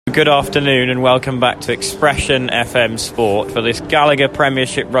Good afternoon and welcome back to Expression FM Sport for this Gallagher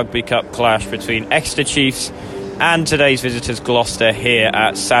Premiership Rugby Cup clash between Exeter Chiefs and today's visitors Gloucester here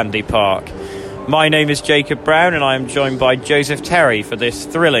at Sandy Park. My name is Jacob Browne and I am joined by Joseph Terry for this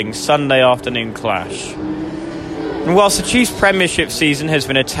thrilling Sunday afternoon clash. And whilst the Chiefs' Premiership season has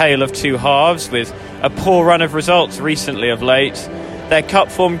been a tale of two halves with a poor run of results recently of late, their cup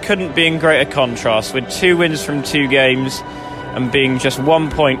form couldn't be in greater contrast with 2 wins from 2 games and being just 1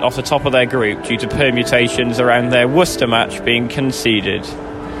 point off the top of their group due to permutations around their Worcester match being conceded.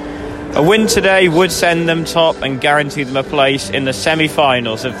 A win today would send them top and guarantee them a place in the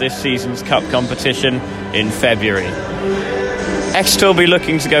semi-finals of this season's cup competition in February. Exeter will be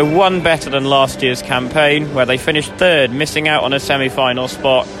looking to go one better than last year's campaign, where they finished third, missing out on a semi-final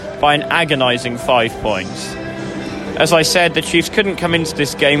spot by an agonising 5 points. As I said, the Chiefs couldn't come into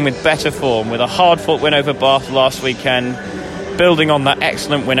this game with better form, with a hard-fought win over Bath last weekend, building on that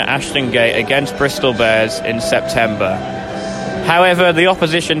excellent win at Ashton Gate against Bristol Bears in September. However, the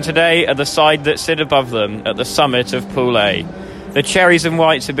opposition today are the side that sit above them at the summit of Pool A. The Cherries and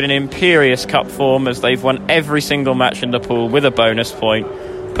Whites have been in imperious cup form as they've won every single match in the pool with a bonus point,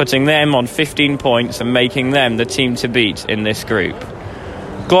 putting them on 15 points and making them the team to beat in this group.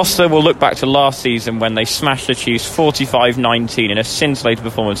 Gloucester will look back to last season when they smashed the Chiefs 45-19 in a scintillating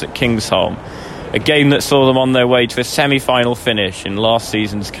performance at Kingsholm, a game that saw them on their way to a semi-final finish in last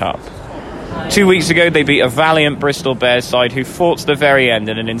season's cup. 2 weeks ago they beat a valiant Bristol Bears side who fought to the very end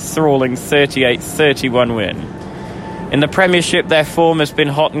in an enthralling 38-31 win. In the Premiership their form has been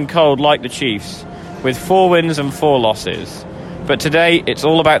hot and cold like the Chiefs, with 4 wins and 4 losses. But today it's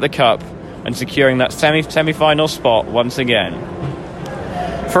all about the cup and securing that semi-final spot once again.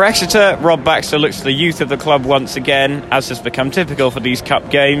 For Exeter, Rob Baxter looks to the youth of the club once again, as has become typical for these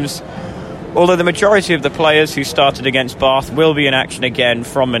cup games, although the majority of the players who started against Bath will be in action again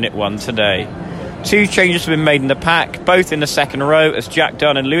from minute 1 today. 2 changes have been made in the pack, both in the second row, as Jack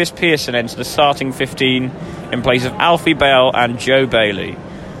Dunn and Lewis Pearson enter the starting 15 in place of Alfie Bale and Joe Bailey.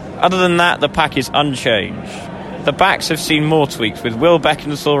 Other than that, the pack is unchanged. The backs have seen more tweaks, with Will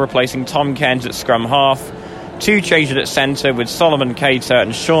Beckinsale replacing Tom Cairns at scrum half, 2 changes at centre with Solomon Cater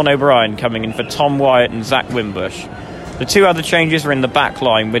and Sean O'Brien coming in for Tom Wyatt and Zach Wimbush. The 2 other changes are in the back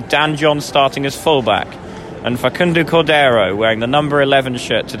line, with Dan John starting as fullback and Facundo Cordero wearing the number 11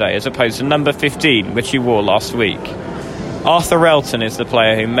 shirt today as opposed to number 15, which he wore last week. Arthur Relton is the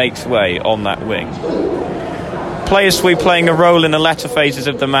player who makes way on that wing. Players to be playing a role in the latter phases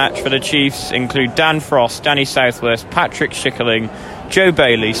of the match for the Chiefs include Dan Frost, Danny Southworth, Patrick Schickerling, Joe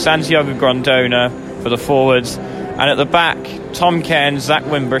Bailey, Santiago Grondona for the forwards, and at the back, Tom Cairns, Zach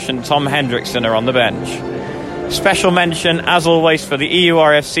Wimbush and Tom Hendrickson are on the bench. Special mention, as always, for the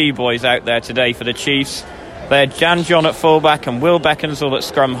EURFC boys out there today for the Chiefs. They're Dan John at fullback and Will Beckinsale at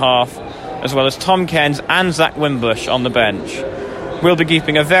scrum half, as well as Tom Cairns and Zach Wimbush on the bench. We'll be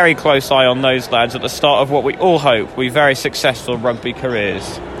keeping a very close eye on those lads at the start of what we all hope will be very successful rugby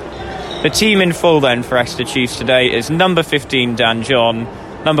careers. The team in full then for Exeter Chiefs today is number 15 Dan John,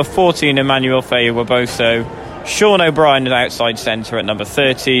 number 14 Emmanuel Feu-Waboso, Sean O'Brien at outside centre at number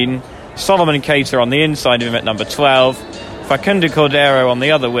 13, Solomon Cater on the inside of him at number 12, Facundo Cordero on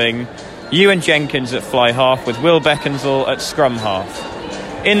the other wing, Ewan Jenkins at fly half with Will Beckinsale at scrum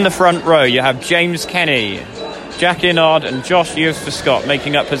half. In the front row you have James Kenny, Jack Innard and Josh Eustace-Scott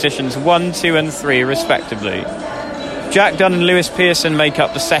making up positions 1, 2 and 3 respectively. Jack Dunn and Lewis Pearson make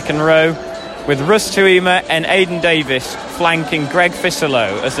up the second row, with Russ Tuima and Aidan Davis flanking Greg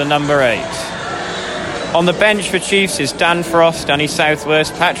Fisselow as the number 8. On the bench for Chiefs is Dan Frost, Danny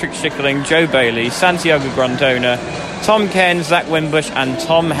Southworth, Patrick Schickerling, Joe Bailey, Santiago Grondona, Tom Cairns, Zach Wimbush and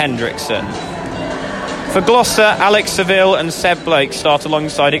Tom Hendrickson. For Gloucester, Alex Seville and Seb Blake start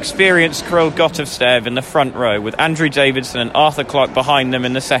alongside experienced Kirill Gotovstev in the front row, with Andrew Davidson and Arthur Clark behind them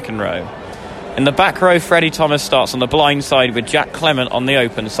in the second row. In the back row, Freddie Thomas starts on the blind side with Jack Clement on the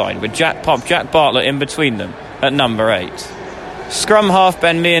open side, with Jack Bartlett in between them at number 8. Scrum half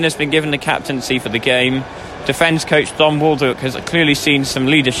Ben Meehan has been given the captaincy for the game. Defence coach Don Waldock has clearly seen some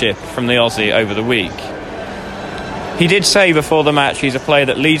leadership from the Aussie over the week. He did say before the match he's a player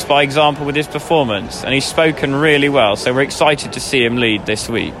that leads by example with his performance, and he's spoken really well, so we're excited to see him lead this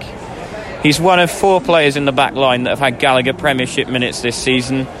week. He's one of 4 players in the back line that have had Gallagher Premiership minutes this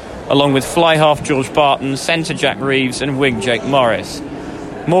season, along with fly half George Barton, centre Jack Reeves and wing Jake Morris.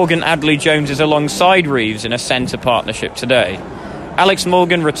 Morgan Adley-Jones is alongside Reeves in a centre partnership today. Alex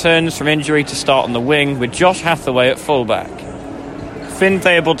Morgan returns from injury to start on the wing, with Josh Hathaway at fullback. Finn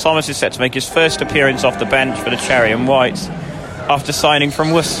Theobald-Thomas is set to make his first appearance off the bench for the Cherry and Whites after signing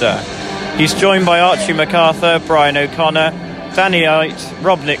from Worcester. He's joined by Archie MacArthur, Brian O'Connor, Danny Ite,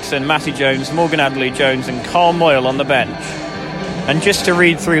 Rob Nixon, Matty Jones, Morgan Adderley-Jones and Carl Moyle on the bench. And just to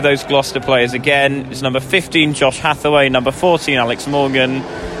read through those Gloucester players again, it's number 15 Josh Hathaway, number 14 Alex Morgan,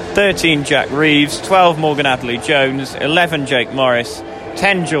 13 Jack Reeves, 12 Morgan Adderley-Jones, 11 Jake Morris,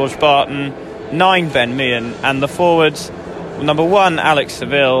 10 George Barton, 9 Ben Meehan, and the forwards, number 1 Alex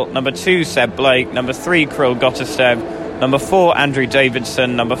Seville, number 2 Seb Blake, number 3 Krill Gottestev, number 4 Andrew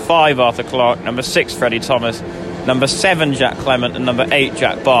Davidson, number 5 Arthur Clark, number 6 Freddie Thomas, number 7 Jack Clement and number 8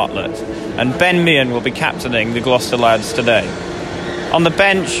 Jack Bartlett. And Ben Meehan will be captaining the Gloucester lads today. On the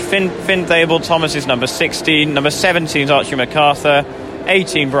bench, Finn Thable Thomas is number 16, number 17 is Archie MacArthur,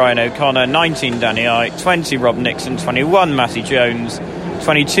 18 Brian O'Connor, 19 Danny Ite, 20 Rob Nixon, 21 Matty Jones,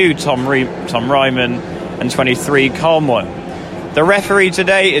 22 Tom Ryman and 23 Carl Moyle. The referee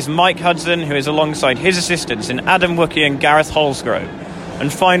today is Mike Hudson, who is alongside his assistants in Adam Wookey and Gareth Holsgrove.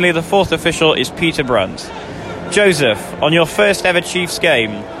 And finally, the fourth official is Peter Brunt. Joseph, on your first ever Chiefs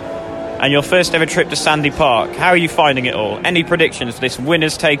game and your first ever trip to Sandy Park, how are you finding it all? Any predictions for this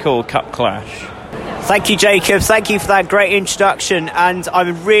winners-take-all cup clash? Thank you, Jacob. Thank you for that great introduction. And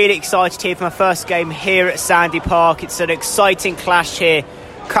I'm really excited here for my first game here at Sandy Park. It's an exciting clash here.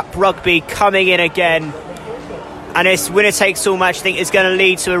 Cup rugby coming in again. And this winner-takes-all match, I think, is going to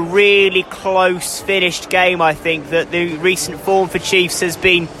lead to a really close finished game. I think that the recent form for Chiefs has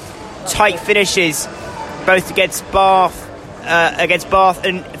been tight finishes, both against Bath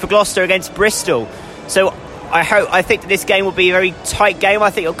and for Gloucester against Bristol. So I think that this game will be a very tight game. I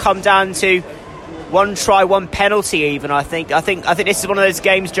think it'll come down to one try, one penalty even. I think this is one of those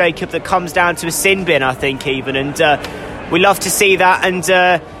games, Jacob, that comes down to a sin bin, I think, even. And we love to see that. And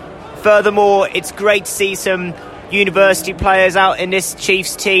furthermore, it's great to see some university players out in this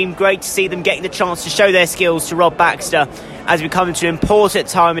Chiefs team. Great to see them getting the chance to show their skills to Rob Baxter as we come into an important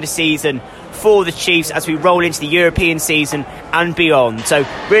time of the season for the Chiefs as we roll into the European season and beyond. So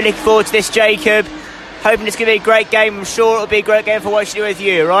really looking forward to this, Jacob. Hoping it's going to be a great game. I'm sure it'll be a great game for watching it with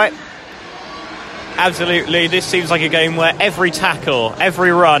you, right? Absolutely. This seems like a game where every tackle,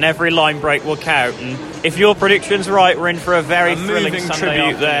 every run, every line break will count. And if your prediction's right, we're in for a very thrilling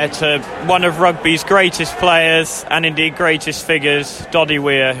tribute there to one of rugby's greatest players and indeed greatest figures, Doddy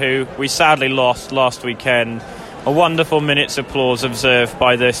Weir, who we sadly lost last weekend. A wonderful minute's applause observed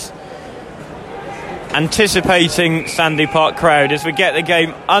by this anticipating Sandy Park crowd as we get the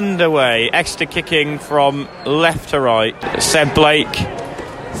game underway. Exeter kicking from left to right. Seb Blake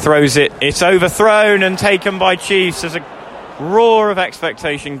throws it. It's overthrown and taken by Chiefs as a roar of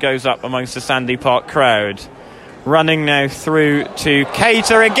expectation goes up amongst the Sandy Park crowd. Running now through to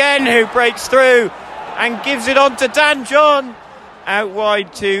Cater again, who breaks through and gives it on to Dan John. Out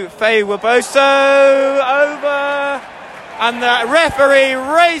wide to Faye Waboso. Over. And the referee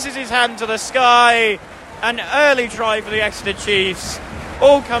raises his hand to the sky. An early try for the Exeter Chiefs.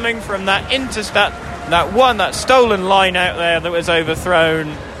 All coming from that that stolen line out there that was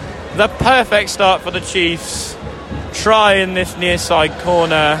overthrown. The perfect start for the Chiefs. Try in this near side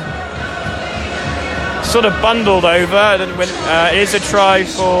corner. Sort of bundled over. It is a try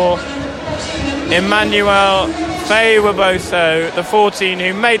for Emmanuel Faye Waboso, the 14,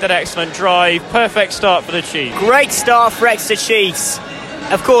 who made that excellent drive. Perfect start for the Chiefs. Great start for Exeter Chiefs.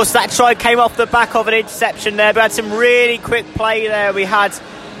 Of course, that try came off the back of an interception there, but had some really quick play there. We had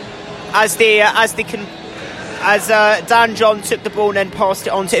as Dan John took the ball and then passed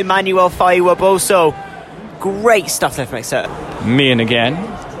it on to Emmanuel Faye Waboso. Great stuff there from Exeter. Meehan again.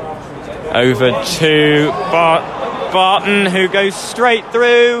 Over to Barton, who goes straight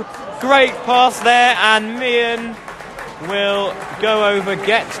through. Great pass there, and Meehan will go over,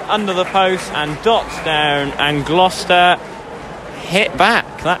 get under the post and dots down, and Gloucester hit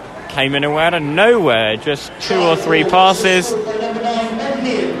back. That came in out of nowhere, just 2 or 3 passes,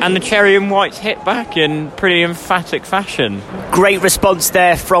 and the Cherry and Whites hit back in pretty emphatic fashion. Great response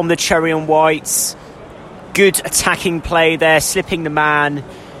there from the Cherry and Whites. Good attacking play there, slipping the man.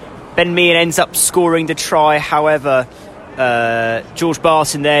 Ben Meehan ends up scoring the try. However, George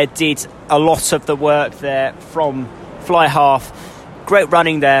Barton there did a lot of the work there from fly half. Great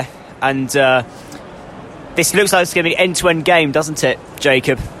running there, and this looks like it's going to be an end-to-end game, doesn't it,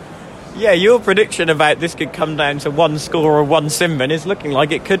 Jacob? Yeah, your prediction about this could come down to one score or one sin bin is looking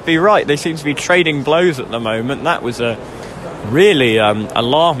like it could be right. They seem to be trading blows at the moment. That was a really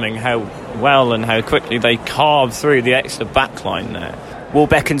alarming how well and how quickly they carved through the Exeter backline there. Will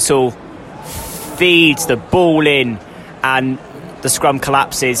Beckinsale feeds the ball in and the scrum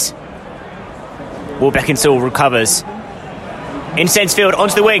collapses. Will Beckinsale recovers. In centre field,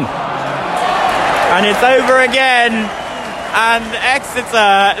 onto the wing. And it's over again. And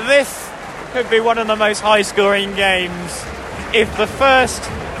Exeter, this could be one of the most high-scoring games if the first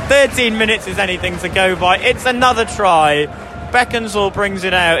 13 minutes is anything to go by, it's another try. Beckinsale brings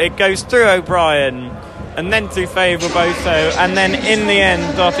it out. It goes through O'Brien and then through Favour Boso, and then in the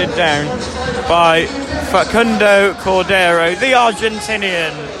end dotted down by Facundo Cordero, the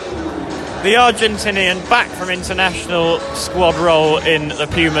Argentinian back from international squad role in the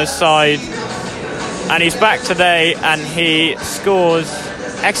Pumas side. And he's back today and he scores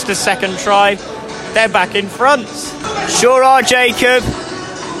Exeter's second try. They're back in front. Sure are, Jacob.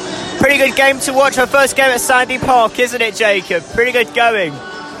 Pretty good game to watch. Our first game at Sandy Park, isn't it, Jacob? Pretty good going.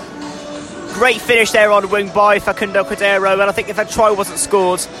 Great finish there on the wing by Facundo Cordero, and I think if that try wasn't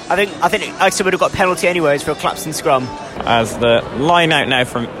scored, I think Exeter would have got a penalty anyways for a collapsing scrum. As the line out now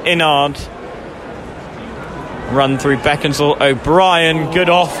from Inard. Run through Beckinsale, O'Brien, good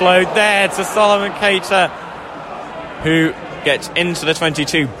offload there to Solomon Cater, who gets into the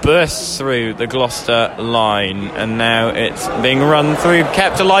 22, bursts through the Gloucester line, and now it's being run through,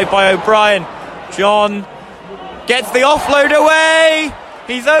 kept alive by O'Brien. John gets the offload away,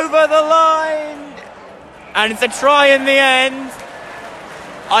 he's over the line, and it's a try in the end.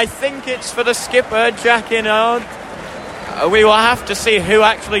 I think it's for the skipper, Jack Inard. We will have to see who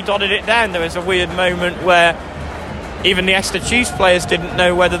actually dotted it down. There was a weird moment where even the Exeter Chiefs players didn't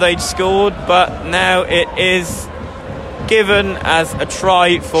know whether they'd scored, but now it is given as a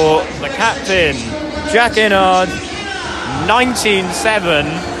try for the captain, Jack Inard. 19-7.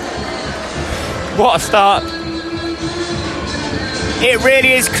 What a start. It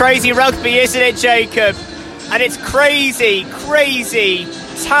really is crazy rugby, isn't it, Jacob? And it's crazy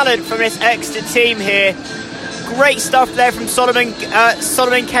talent from this Exeter team here. Great stuff there from Solomon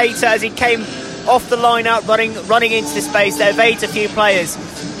Cater as he came off the line out, running into the space there, evades a few players,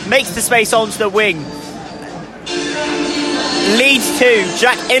 makes the space onto the wing, leads to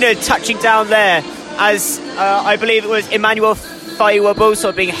Jack Inard touching down there as I believe it was Emmanuel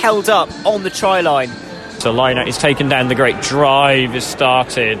Faiwa-Boso being held up on the try line. So line out is taken down, the great drive is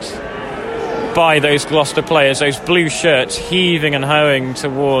started by those Gloucester players, those blue shirts heaving and hoeing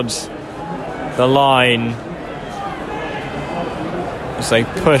towards the line as they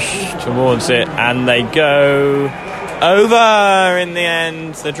push towards it, and they go over in the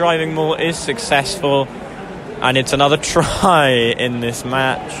end. The driving maul is successful, and it's another try in this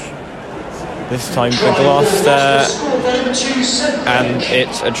match, this time for Gloucester, and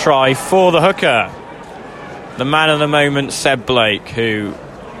it's a try for the hooker, the man of the moment, Seb Blake, who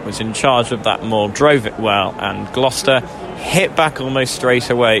was in charge of that maul, drove it well, and Gloucester hit back almost straight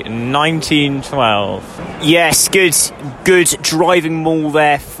away. 19-12. Yes, good driving maul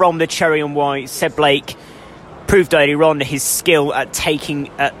there from the cherry and white. Seb Blake proved earlier on his skill at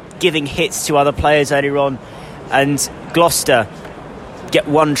giving hits to other players earlier on, and Gloucester get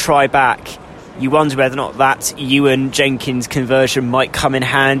one try back. You wonder whether or not that Ewan Jenkins conversion might come in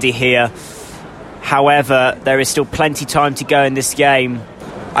handy here. However, there is still plenty time to go in this game.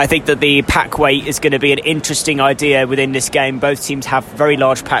 I think that the pack weight is going to be an interesting idea within this game. Both teams have very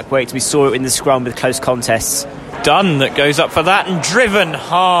large pack weights. We saw it in the scrum with close contests. Dunn that goes up for that and driven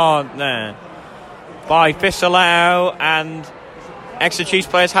hard there by Fissalau, and Exeter Chiefs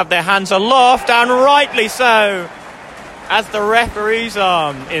players have their hands aloft, and rightly so, as the referee's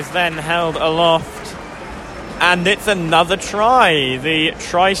arm is then held aloft. And it's another try. The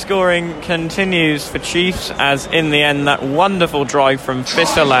try scoring continues for Chiefs, as in the end that wonderful drive from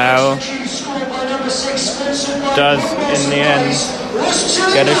Fissalau does in the end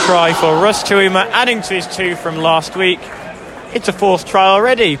get a try for Russ Tuima, adding to his 2 from last week. It's a 4th try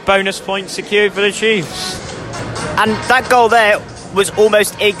already. Bonus point secured for the Chiefs. And that goal there was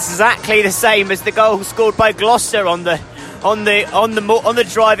almost exactly the same as the goal scored by Gloucester on the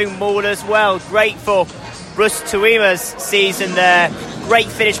driving maul as well. Great for Russ Tuima's season there. Great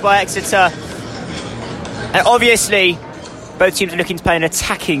finish by Exeter. And obviously both teams are looking to play an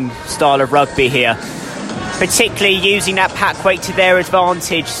attacking style of rugby here, particularly using that pack weight to their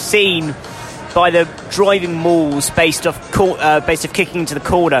advantage, seen by the driving mauls based off kicking into the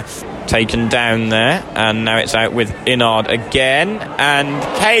corner. Taken down there, and now it's out with Inard again, and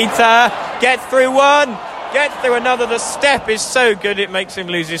Cater gets through one, gets through another. The step is so good it makes him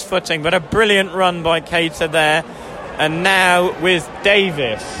lose his footing, but a brilliant run by Cater there. And now with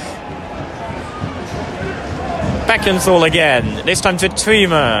Davis, Beckinsale again, this time to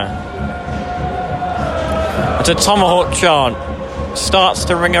Tuima. It's a tomahawk chant starts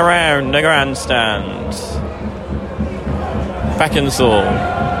to ring around the grandstand.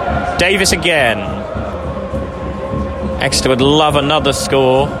 Beckinsale, Davis again. Exeter would love another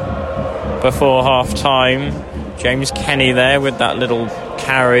score before half time. James Kenny there with that little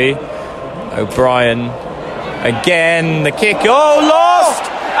carry. O'Brien Again, the kick. Oh, lost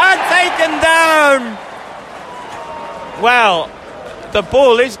and taken down. Well, the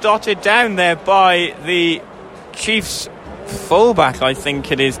ball is dotted down there by the Chiefs fullback. I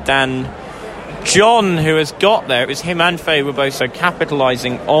think it is Dan John who has got there. It was him and Faye were both so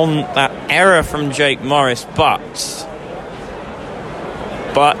capitalising on that error from Jake Morris, but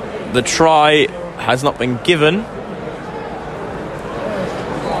the try has not been given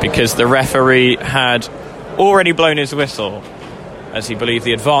because the referee had already blown his whistle as he believed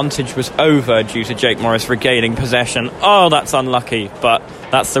the advantage was over due to Jake Morris regaining possession. Oh, that's unlucky, but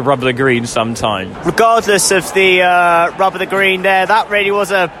that's the rub of the green sometimes. Regardless of the rub of the green there, that really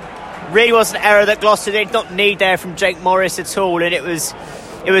was an error that Gloucester did not need there from Jake Morris at all, and it was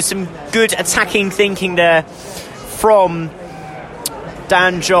some good attacking thinking there from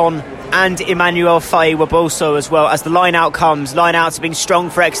Dan John and Emmanuel Faye were also as well. As the line out comes, line outs are being strong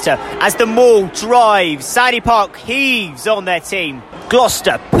for Exeter as the maul drives. Sandy Park heaves on their team.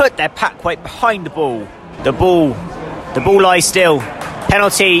 Gloucester put their pack weight behind the ball. The ball lies still.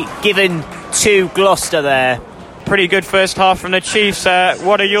 Penalty given to Gloucester there. Pretty good first half from the Chiefs.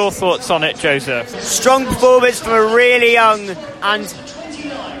 What are your thoughts on it, Joseph? Strong performance from a really young and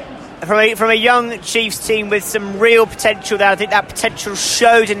from a young Chiefs team with some real potential there. I think that potential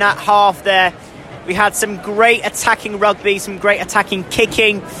showed in that half there. We had some great attacking rugby, some great attacking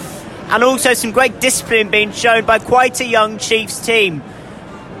kicking, and also some great discipline being shown by quite a young Chiefs team.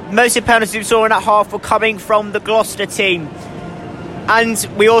 Most of the penalties we saw in that half were coming from the Gloucester team. And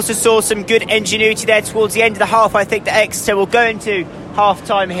we also saw some good ingenuity there towards the end of the half. I think that Exeter will go into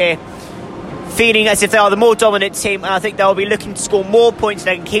half-time here feeling as if they are the more dominant team, and I think they'll be looking to score more points.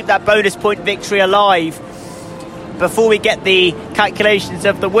 They can keep that bonus point victory alive before we get the calculations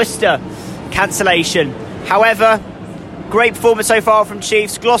of the Worcester cancellation. However, great performance so far from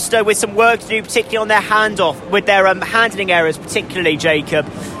Chiefs. Gloucester with some work to do, particularly on their handoff, with their handling errors, particularly, Jacob.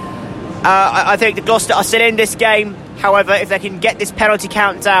 I think the Gloucester are still in this game. However, if they can get this penalty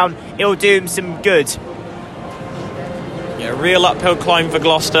count down, it'll do them some good. Yeah, real uphill climb for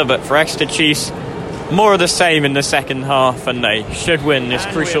Gloucester, but for Exeter Chiefs, more of the same in the second half, and they should win this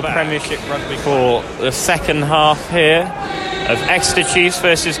crucial Premiership rugby for the second half here of Exeter Chiefs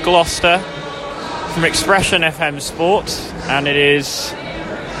versus Gloucester from Expression FM Sport, and it is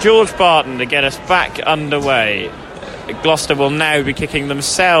George Barton to get us back underway. Gloucester will now be kicking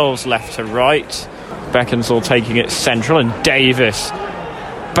themselves left to right. Beckinsale taking it central, and Davis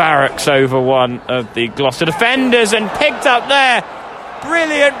barracks over one of the Gloucester defenders and picked up there.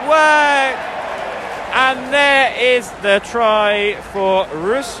 Brilliant work, and there is the try for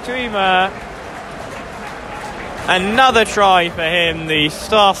Rustuima. Another try for him, the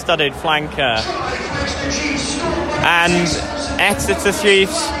star-studded flanker. And Exeter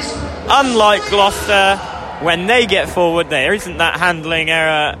Chiefs, unlike Gloucester, when they get forward there isn't that handling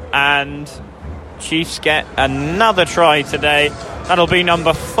error, and Chiefs get another try today. That'll be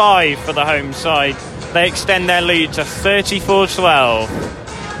number 5 for the home side. They extend their lead to 34-12.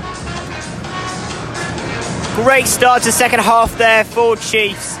 Great start to second half there for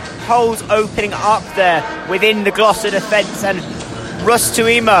Chiefs. Holes opening up there within the Gloucester defence, and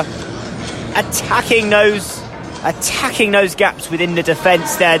Rustuima attacking those gaps within the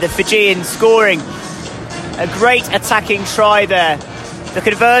defence there. The Fijian scoring a great attacking try there. The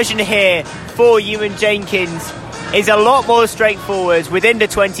conversion here for Ewan Jenkins is a lot more straightforward within the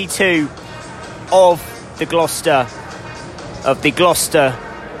 22 of the Gloucester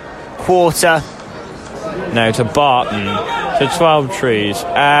quarter. Now to Barton, to 12 Trees,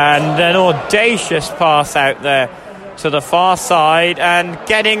 and an audacious pass out there to the far side, and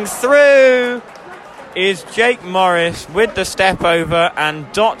getting through is Jake Morris with the step over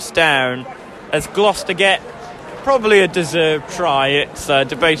and dots down as Gloucester get probably a deserved try. It's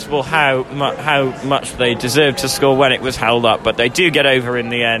debatable how much they deserved to score when it was held up, but they do get over in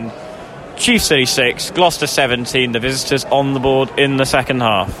the end. Chiefs 36, Gloucester 17, the visitors on the board in the second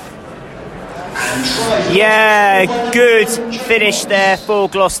half. Yeah, good finish there for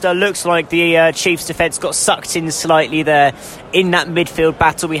Gloucester. Looks like the Chiefs defence got sucked in slightly there in that midfield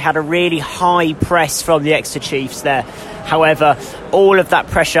battle. We had a really high press from the Exeter Chiefs there. However, all of that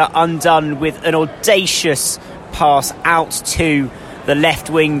pressure undone with an audacious pass out to the left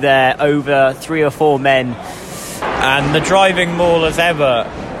wing there over 3 or 4 men. And the driving maul as ever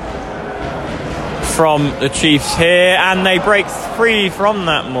from the Chiefs here, and they break free from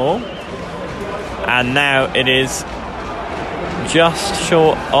that maul. And now it is just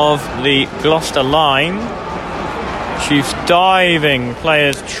short of the Gloucester line. Chiefs diving,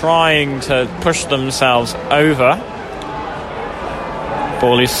 players trying to push themselves over.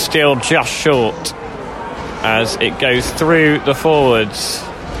 Ball is still just short as it goes through the forwards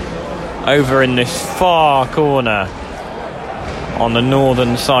over in this far corner on the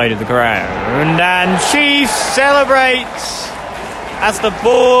northern side of the ground, and Chiefs celebrates as the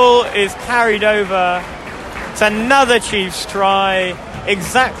ball is carried over. It's another Chiefs try,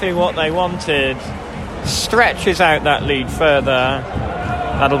 exactly what they wanted, stretches out that lead further.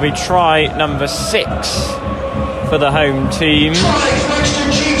 That'll be try number 6 for the home team,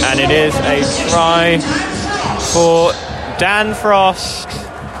 and it is a try for Dan Frost,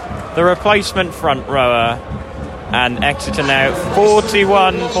 the replacement front rower, and Exeter now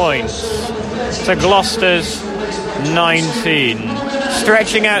 41 points to Gloucester's 19,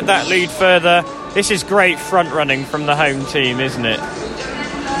 stretching out that lead further. This is great front running from the home team, isn't it?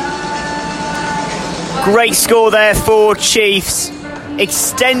 Great score there for Chiefs.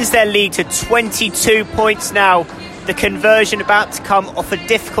 Extends their lead to 22 points now. The conversion about to come off a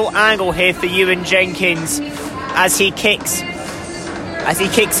difficult angle here for Ewan Jenkins as he kicks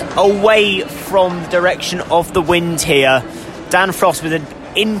away from the direction of the wind here. Dan Frost with an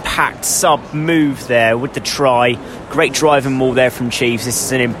impact sub move there with the try. Great driving maul there from Chiefs. This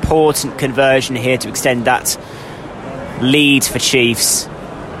is an important conversion here to extend that lead for Chiefs.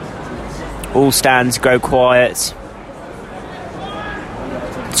 All stands go quiet.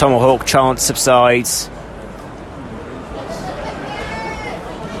 Tomahawk chant subsides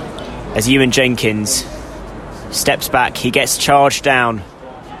as Ewan Jenkins steps back. He gets charged down,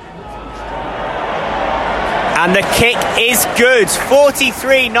 and the kick is good.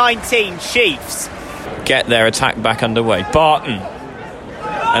 43-19 Chiefs get their attack back underway. Barton,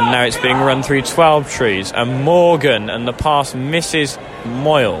 and now it's being run through 12 trees, and Morgan, and the pass misses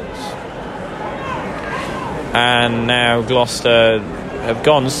Moyles, and now Gloucester have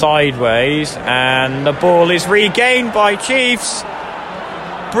gone sideways, and the ball is regained by Chiefs.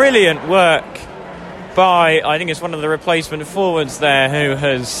 Brilliant work by, I think it's one of the replacement forwards there who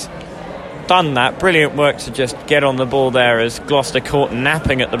has done that. Brilliant work to just get on the ball there as Gloucester caught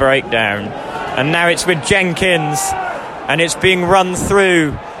napping at the breakdown. And now it's with Jenkins, and it's being run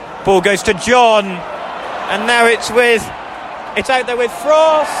through. Ball goes to John, and now it's out there with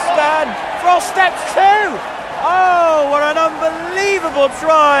Frost, and Frost steps too. Oh, what an unbelievable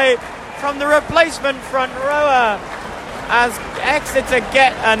try from the replacement front rower as Exeter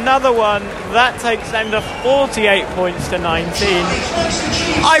get another one. That takes them to 48 points to 19.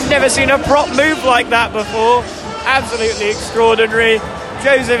 I've never seen a prop move like that before. Absolutely extraordinary.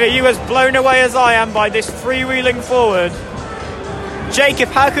 Joseph, are you as blown away as I am by this freewheeling forward? Jacob,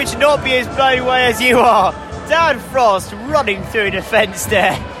 how could you not be as blown away as you are? Dan Frost running through defence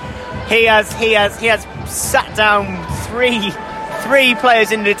there. He has sat down three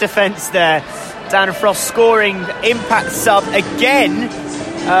players in the defence there. Dan Frost scoring impact sub again,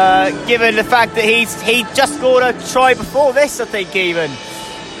 given the fact that he just scored a try before this, I think even.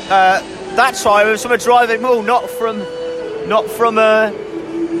 That try was from a driving maul, not from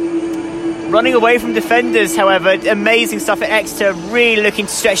running away from defenders. However, amazing stuff at Exeter, really looking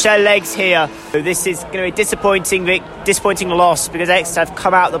to stretch their legs here. This is going to be a disappointing loss, because Exeter have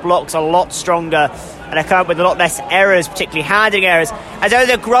come out the blocks a lot stronger and have come up with a lot less errors, particularly handing errors. And there's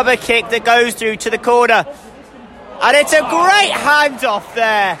a grubber kick that goes through to the corner, and it's a great handoff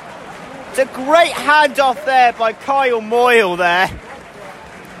there. It's a great handoff there by Kyle Moyle there,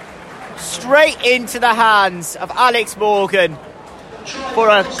 straight into the hands of Alex Morgan for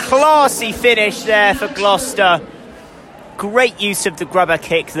a classy finish there for Gloucester. Great use of the grubber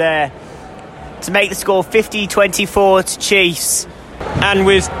kick there to make the score 50-24 to Chiefs. And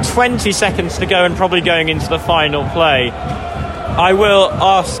with 20 seconds to go and probably going into the final play, I will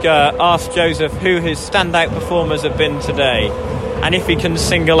ask Joseph who his standout performers have been today, and if he can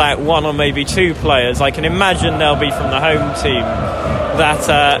single out one or maybe two players. I can imagine they'll be from the home team that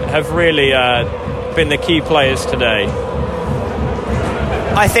have really been the key players today.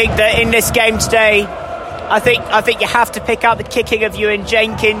 I think that in this game today, I think you have to pick out the kicking of Ewan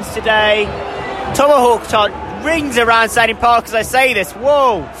Jenkins today. Tomahawk chant rings around Sandy Park as I say this.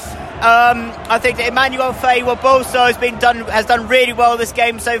 Whoa! I think that Emmanuel Faye-Waboso has done really well this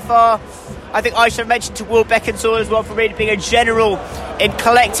game so far. I think I should have mentioned to Will Beckinsale as well for really being a general in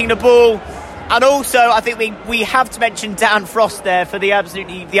collecting the ball. And also, I think we have to mention Dan Frost there for the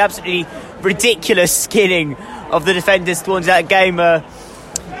absolutely ridiculous skinning of the defenders towards that game.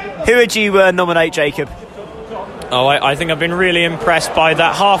 Who would you nominate, Jacob? Oh, I think I've been really impressed by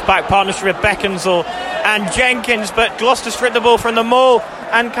that half-back partnership with Beckinsale and Jenkins, but Gloucester stripped the ball from the maul,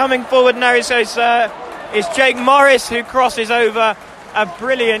 and coming forward now is Jake Morris, who crosses over. A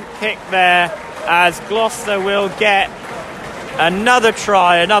brilliant kick there, as Gloucester will get another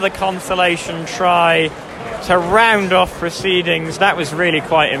try, another consolation try to round off proceedings. That was really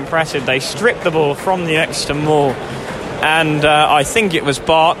quite impressive. They stripped the ball from the Exeter maul, and I think it was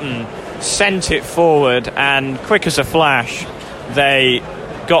Barton sent it forward, and quick as a flash they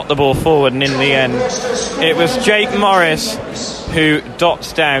got the ball forward, and in the end it was Jake Morris who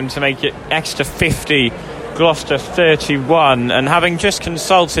dots down to make it Exeter 50, Gloucester 31. And having just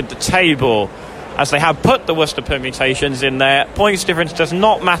consulted the table, as they have put the Worcester permutations in there, points difference does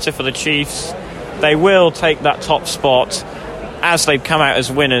not matter for the Chiefs. They will take that top spot as they've come out as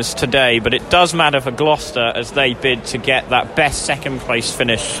winners today, but it does matter for Gloucester as they bid to get that best second place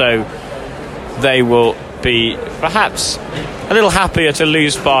finish, so they will be perhaps a little happier to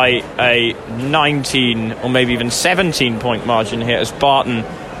lose by a 19 or maybe even 17 point margin here as Barton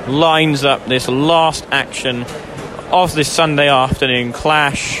lines up this last action of this Sunday afternoon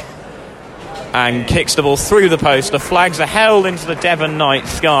clash and kicks the ball through the post. The flags are held into the Devon night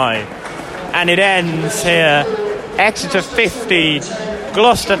sky, and it ends here. Exeter 50,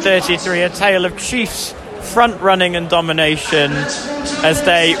 Gloucester 33, a tale of Chiefs front running and domination as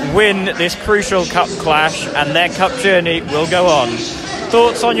they win this crucial cup clash, and their cup journey will go on.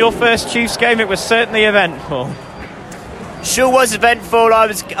 Thoughts on your first Chiefs game? It was certainly eventful. Sure was eventful.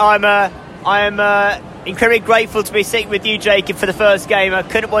 I am incredibly grateful to be sitting with you, Jacob, for the first game. I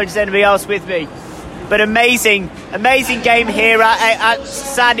couldn't want anybody else with me. But amazing game here at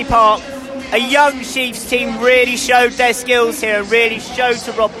Sandy Park. A young Chiefs team really showed their skills here and really showed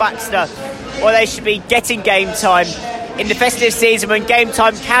to Rob Baxter why they should be getting game time in the festive season, when game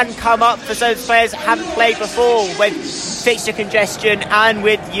time can come up for those players that haven't played before, with fixture congestion and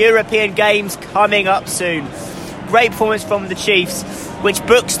with European games coming up soon. Great performance from the Chiefs, which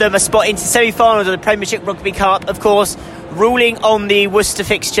books them a spot into semi-finals of the Premiership Rugby Cup, of course, ruling on the Worcester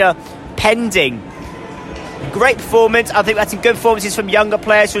fixture pending. Great performance. I think that's some good performances from younger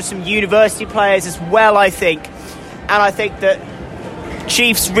players, from some university players as well, I think. And I think that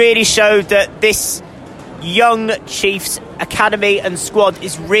Chiefs really showed that this young Chiefs academy and squad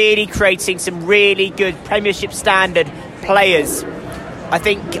is really creating some really good Premiership standard players. I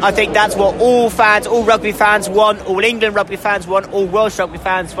think that's what all rugby fans want, all England rugby fans want, all Welsh rugby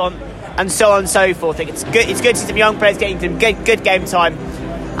fans want, and so on and so forth. I think it's good to see some young players getting some good game time,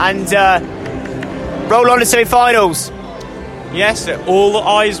 and roll on to semi-finals. Yes, all the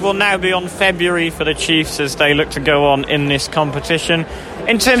eyes will now be on February for the Chiefs as they look to go on in this competition.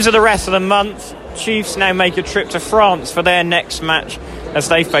 In terms of the rest of the month, Chiefs now make a trip to France for their next match as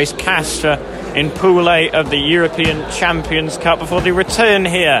they face Castres in Pool A of the European Champions Cup before they return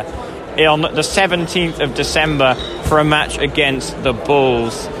here on the 17th of December for a match against the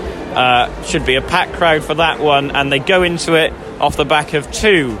Bulls. Should be a packed crowd for that one, and they go into it off the back of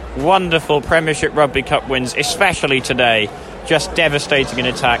two wonderful Premiership Rugby Cup wins, especially today. Just devastating in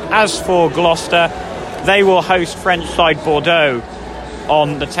attack. As for Gloucester, they will host French side Bordeaux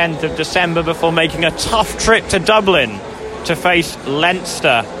on the 10th of December before making a tough trip to Dublin to face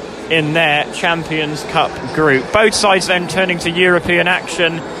Leinster in their Champions Cup group. Both sides then turning to European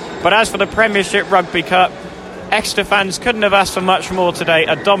action. But as for the Premiership Rugby Cup, Exeter fans couldn't have asked for much more today.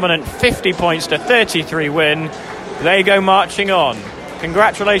 A dominant 50 points to 33 win. They go marching on.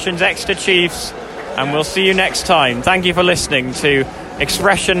 Congratulations, Exeter Chiefs, and we'll see you next time. Thank you for listening to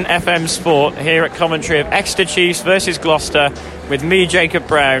Expression FM Sport here at commentary of Exeter Chiefs versus Gloucester with me, Jacob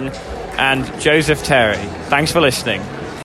Browne, and Joseph Terry. Thanks for listening.